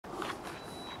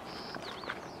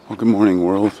Well, good morning,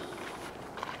 world.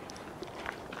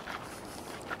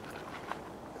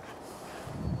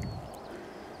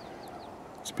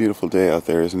 It's a beautiful day out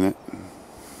there, isn't it?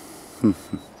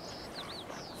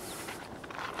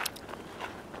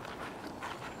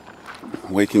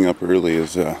 Waking up early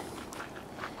is a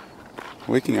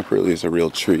real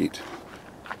treat,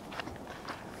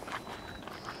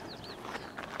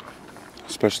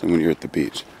 especially when you're at the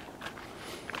beach.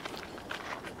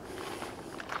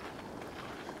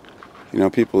 You know,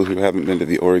 people who haven't been to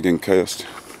the Oregon coast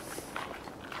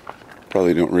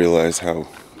probably don't realize how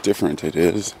different it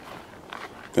is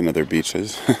than other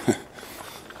beaches.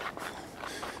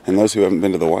 And those who haven't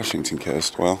been to the Washington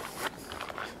coast, well,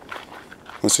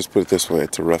 let's just put it this way,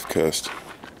 it's a rough coast.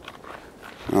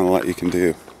 Not a lot you can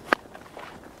do.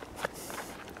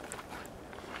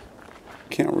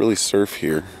 Can't really surf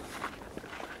here.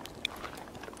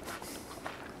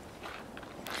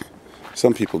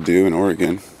 Some people do in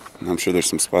Oregon. I'm sure there's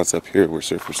some spots up here where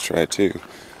surfers try too.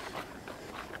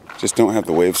 Just don't have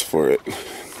the waves for it.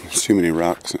 There's too many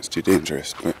rocks and it's too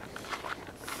dangerous. But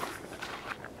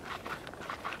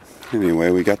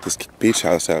anyway, we got this beach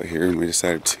house out here and we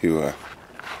decided to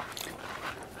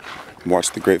watch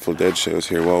the Grateful Dead shows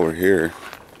here while we're here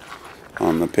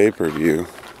on the pay-per-view.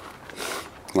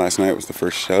 Last night was the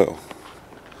first show.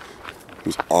 It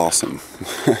was awesome.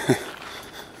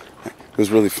 It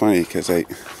was really funny because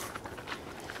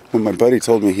when my buddy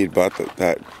told me he'd bought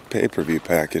that pay-per-view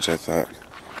package, I thought,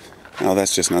 oh,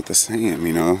 that's just not the same,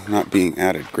 you know, not being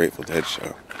added Grateful Dead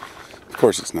show. Of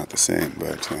course it's not the same,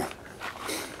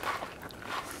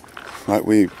 but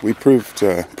we proved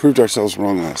ourselves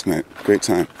wrong last night. Great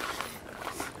time.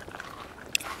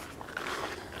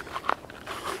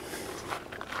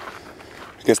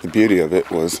 I guess the beauty of it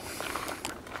was,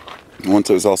 once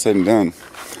it was all said and done,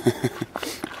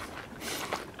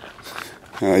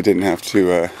 I didn't have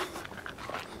to,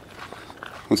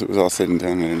 once it was all said and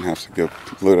done, I didn't have to go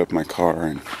load up my car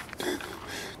and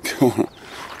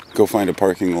go find a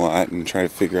parking lot and try to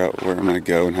figure out where I'm going to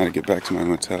go and how to get back to my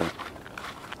motel.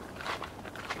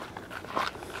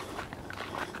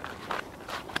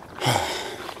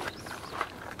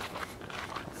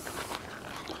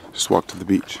 Just walk to the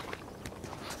beach.